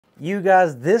You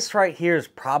guys, this right here is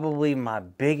probably my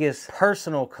biggest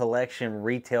personal collection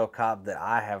retail cop that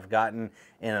I have gotten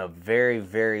in a very,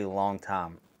 very long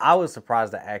time. I was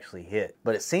surprised I actually hit,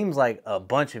 but it seems like a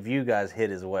bunch of you guys hit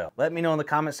as well. Let me know in the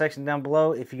comment section down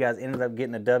below if you guys ended up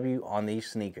getting a W on these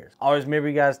sneakers. Always remember,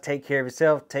 you guys, take care of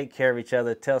yourself, take care of each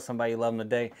other, tell somebody you love them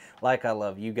today like I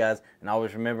love you guys, and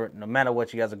always remember, no matter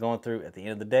what you guys are going through, at the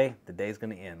end of the day's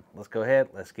gonna end. Let's go ahead,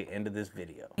 let's get into this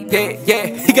video. Yeah,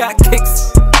 he got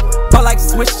kicks, ball like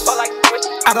swish,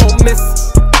 I don't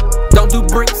miss, don't do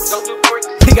bricks,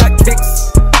 he got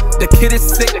kicks, the kid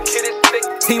is sick,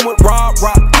 team with raw,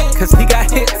 cause he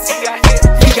got hits, he got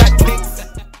kicks.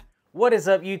 What is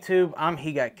up, YouTube? I'm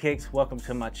He Got Kicks. Welcome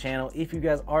to my channel. If you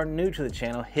guys are new to the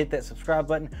channel, hit that subscribe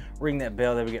button, ring that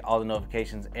bell, that we get all the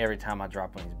notifications every time I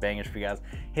drop one of these bangers for you guys.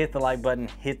 Hit the like button,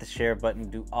 hit the share button,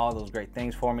 do all those great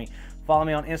things for me. Follow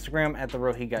me on Instagram at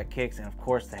therealhegotkickz, and of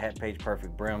course the hat page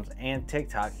Perfectbrimz, and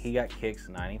TikTok He Got Kicks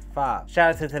 95.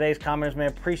 Shout out to today's commenters, man.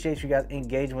 Appreciate you guys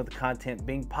engaging with the content,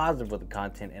 being positive with the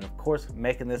content, and of course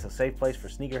making this a safe place for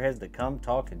sneakerheads to come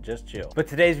talk and just chill. But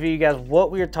today's video, you guys,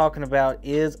 what we are talking about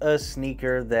is a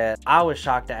sneaker that I was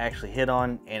shocked to actually hit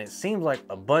on, and it seems like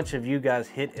a bunch of you guys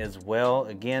hit as well.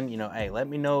 Again, you know, hey, let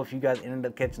me know if you guys ended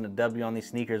up catching a W on these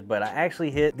sneakers, but I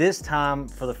actually hit this time,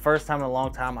 for the first time in a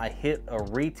long time, I hit a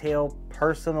retail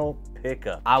personal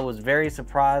pickup. I was very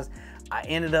surprised. I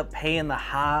ended up paying the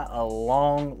high a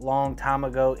long time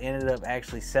ago, ended up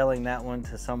actually selling that one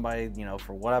to somebody, you know,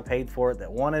 for what I paid for it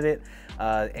that wanted it.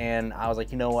 And I was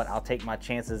like, you know what, I'll take my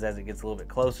chances as it gets a little bit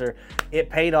closer. It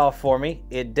paid off for me.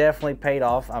 It definitely paid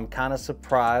off. I'm kind of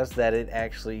surprised that it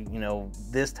actually, you know,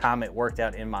 this time it worked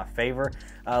out in my favor,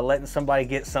 letting somebody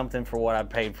get something for what I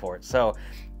paid for it. So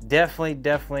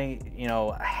definitely, you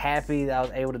know, happy that I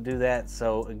was able to do that.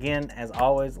 So again, as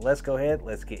always, let's go ahead,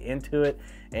 let's get into it.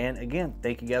 And again,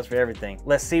 thank you guys for everything.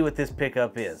 Let's see what this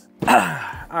pickup is. All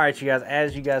right, you guys,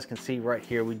 as you guys can see right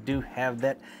here, we do have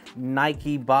that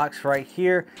Nike box right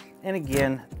here. And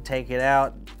again, take it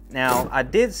out. Now, I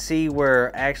did see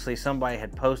where actually somebody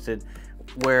had posted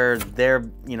where their,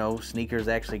 you know, sneakers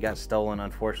actually got stolen,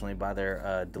 unfortunately, by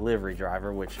their delivery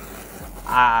driver, which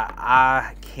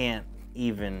I can't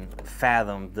even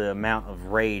fathom the amount of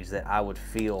rage that I would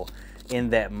feel in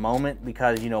that moment,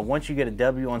 because, you know, once you get a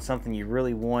W on something you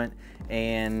really want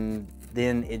and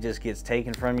then it just gets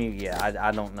taken from you, yeah,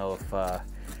 I don't know if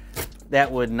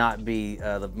that would not be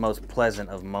the most pleasant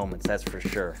of moments, that's for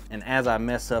sure. And as I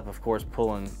mess up, of course,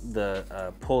 pulling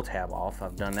the pull tab off,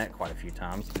 I've done that quite a few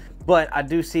times. But I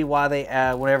do see why they,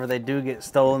 whenever they do get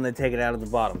stolen, they take it out of the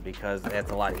bottom, because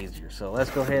that's a lot easier. So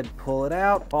let's go ahead and pull it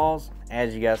out. Pause.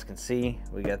 As you guys can see,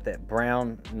 we got that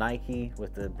brown Nike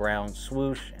with the brown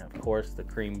swoosh, and of course the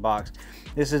cream box.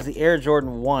 This is the Air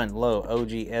Jordan 1 Low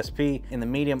OG SP in the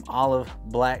medium olive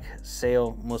black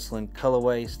sail muslin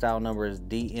colorway. Style number is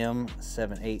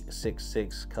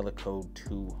DM7866, color code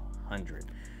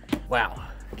 200. Wow.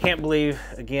 Can't believe,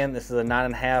 again, this is a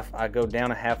 9.5. I go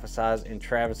down a half a size in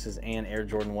Travis's and Air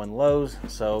Jordan 1 lows.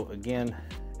 So again,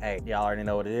 hey, y'all already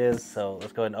know what it is. So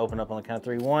let's go ahead and open up on the count of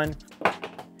 3. 1,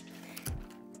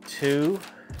 2,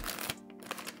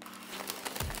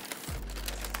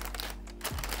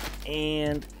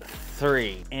 and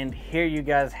 3. And here you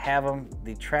guys have them,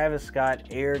 the Travis Scott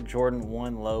Air Jordan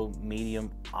 1 Low medium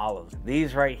olives.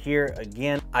 These right here,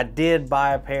 again, I did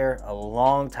buy a pair a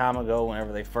long time ago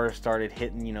whenever they first started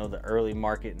hitting, you know, the early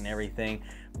market and everything.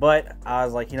 But I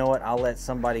was like, you know what, I'll let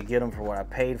somebody get them for what I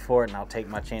paid for it, and I'll take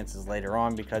my chances later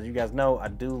on, because you guys know I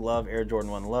do love Air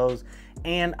Jordan 1 lows,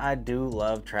 and I do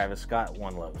love Travis Scott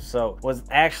 1 lows. So was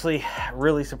actually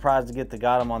really surprised to get the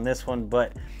got them on this one,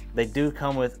 but they do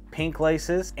come with pink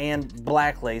laces and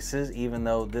black laces, even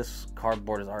though this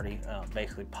cardboard is already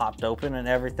basically popped open and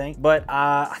everything. But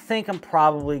I think I'm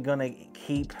probably gonna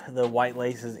keep the white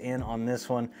laces in on this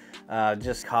one,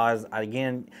 just cause,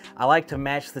 again, I like to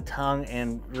match the tongue,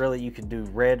 and really you could do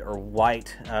red or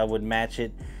white would match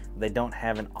it. They don't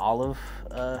have an olive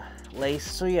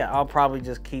lace, so yeah, I'll probably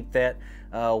just keep that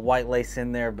white lace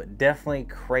in there. But definitely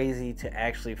crazy to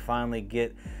actually finally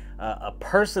get a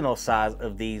personal size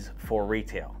of these for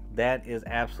retail. That is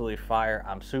absolutely fire.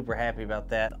 I'm super happy about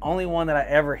that. The only one that I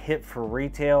ever hit for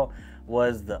retail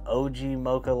was the OG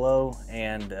Mocha Low,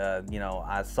 and you know,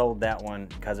 I sold that one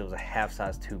because it was a half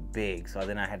size too big. So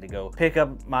then I had to go pick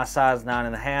up my size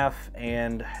 9.5,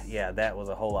 and yeah, that was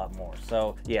a whole lot more.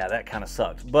 So yeah, that kind of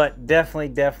sucks. But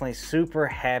definitely super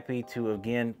happy to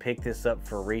again pick this up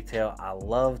for retail. I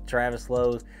love Travis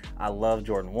lows, I love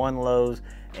Jordan 1 lows,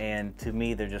 and to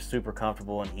me they're just super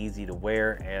comfortable and easy to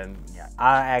wear. And yeah,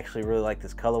 I actually really like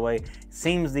this colorway.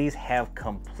 Seems these have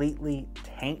completely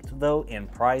tanked though in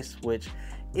price, which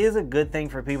is a good thing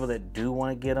for people that do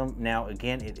want to get them. Now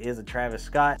again, it is a Travis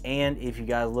Scott, and if you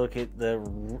guys look at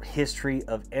the history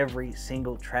of every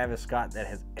single Travis Scott that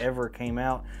has ever came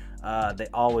out, they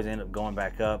always end up going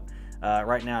back up.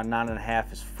 Right now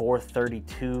 9.5 is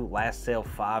 $432, last sale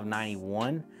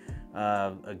 $591.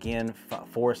 Again,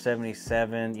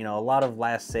 $477. You know, a lot of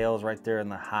last sales right there in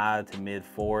the high to mid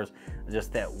fours.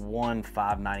 Just that one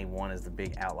 $591 is the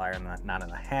big outlier in the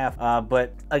 9.5.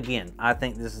 But again, I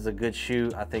think this is a good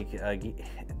shoe. I think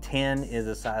 10 is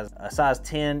a size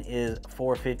 10 is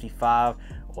 $455.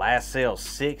 Last sale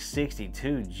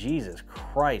 $662. Jesus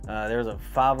Christ. There's a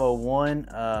 501,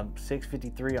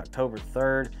 $653, October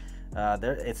 3rd.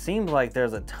 It seems like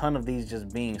there's a ton of these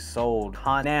just being sold.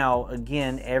 Now,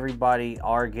 again, everybody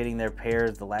are getting their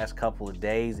pairs the last couple of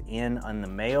days in on the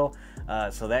mail,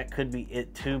 so that could be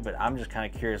it too, but I'm just kind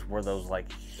of curious where those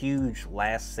like huge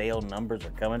last sale numbers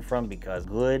are coming from, because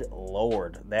good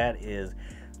Lord, that is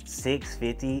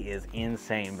 $650 is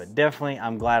insane. But definitely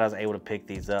I'm glad I was able to pick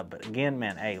these up. But again,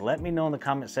 man, hey, let me know in the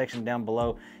comment section down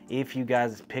below if you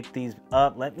guys picked these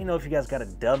up. Let me know if you guys got a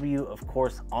W, of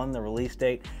course, on the release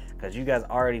date, because you guys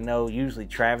already know usually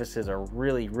Travis's are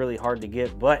really hard to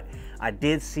get, but I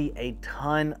did see a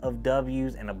ton of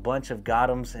W's and a bunch of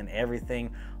got-ems and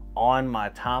everything on my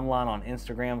timeline on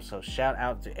Instagram. So shout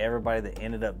out to everybody that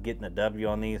ended up getting a W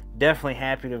on these. Definitely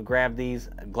happy to grab these.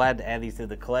 Glad to add these to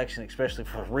the collection, especially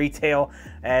for retail.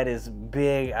 That is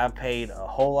big. I paid a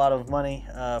whole lot of money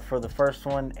for the first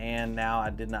one, and now I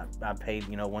paid,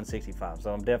 you know, $165.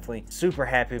 So I'm definitely super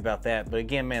happy about that. But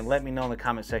again, man, let me know in the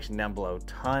comment section down below.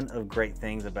 Ton of great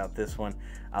things about this one.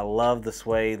 I love the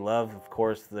suede, love, of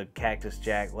course, the cactus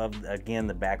jack, love, again,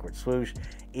 the backward swoosh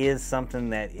is something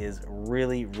that is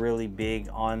really big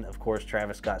on, of course,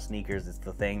 Travis Scott sneakers. It's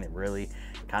the thing that really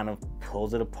kind of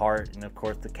pulls it apart. And of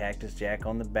course, the cactus jack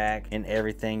on the back and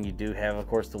everything. You do have, of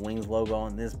course, the Wings logo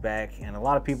on this back. And a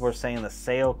lot of people are saying the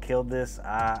sail killed this.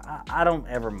 I don't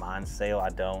ever mind sail. I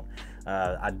don't.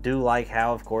 I do like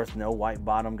how, of course, no white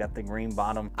bottom, got the green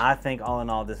bottom. I think all in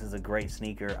all, this is a great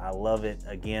sneaker. I love it.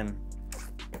 Again,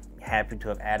 happy to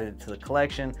have added it to the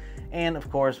collection, and of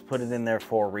course put it in there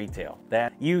for retail.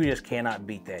 That you just cannot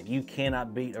beat that. You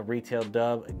cannot beat a retail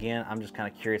dub. Again, I'm just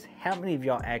kind of curious how many of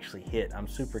y'all actually hit. I'm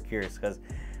super curious, because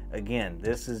again,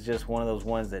 this is just one of those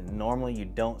ones that normally you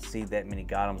don't see that many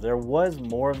got-ems. There was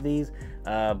more of these,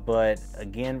 but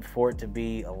again, for it to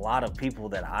be a lot of people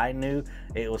that I knew,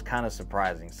 it was kind of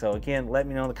surprising. So again, let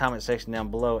me know in the comment section down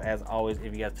below, as always,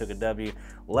 if you guys took a W.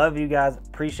 Love you guys,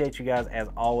 appreciate you guys as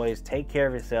always. Take care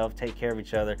of yourself, take care of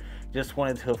each other. Just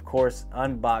wanted to, of course,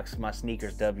 unbox my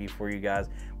sneakers W for you guys.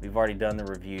 We've already done the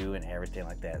review and everything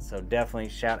like that. So definitely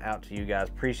shout out to you guys.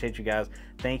 Appreciate you guys.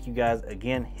 Thank you guys.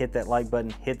 Again, hit that like button,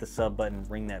 hit the sub button,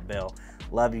 ring that bell.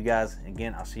 Love you guys.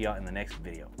 Again, I'll see y'all in the next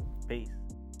video. Peace.